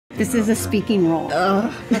This is a speaking role.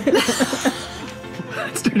 Let's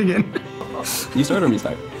do it again. You start or me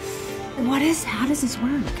start? How does this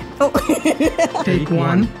work? Take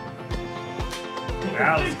one.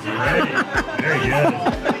 That was great. Very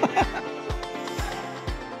good.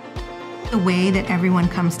 The way that everyone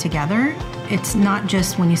comes together, it's not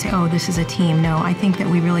just when you say, oh, this is a team. No, I think that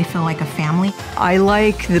we really feel like a family. I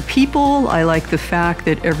like the people. I like the fact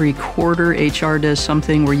that every quarter HR does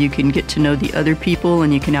something where you can get to know the other people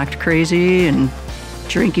and you can act crazy and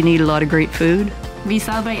drink and eat a lot of great food. We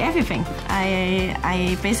celebrate everything.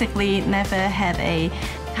 I basically never had a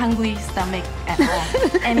hungry stomach at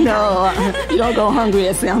all. No, you don't go hungry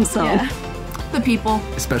at Samsung. Yeah. The people.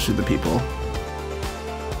 Especially the people.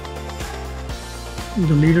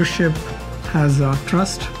 The leadership has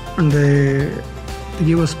trust, and they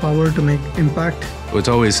give us power to make impact. It's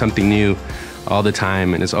always something new all the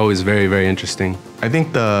time, and it's always very, very interesting. I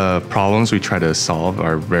think the problems we try to solve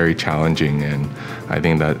are very challenging, and I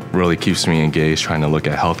think that really keeps me engaged trying to look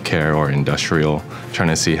at healthcare or industrial, trying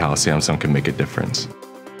to see how Samsung can make a difference.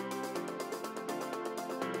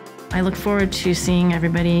 I look forward to seeing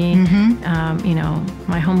everybody, you know,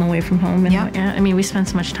 my home away from home. And I mean, we spend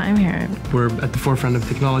so much time here. We're at the forefront of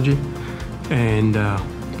technology, and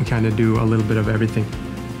we kind of do a little bit of everything,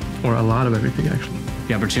 or a lot of everything, actually.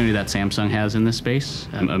 The opportunity that Samsung has in this space,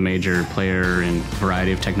 a major player in a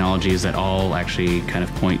variety of technologies that all actually kind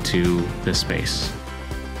of point to this space.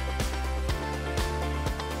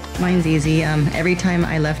 Mine's easy. Every time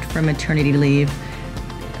I left for maternity leave,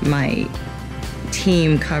 my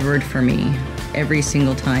team covered for me every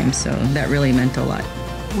single time, so that really meant a lot.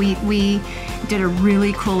 We did a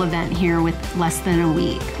really cool event here with less than a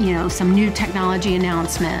week. You know, some new technology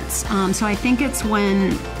announcements. So I think it's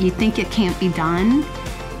when you think it can't be done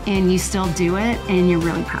and you still do it and you're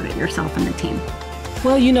really proud of yourself and the team.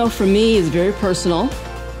 Well, you know, for me, it's very personal.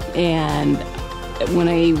 And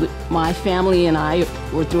when my family and I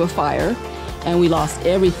were through a fire and we lost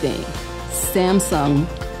everything, Samsung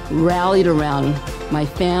rallied around my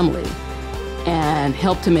family and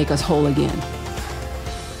helped to make us whole again.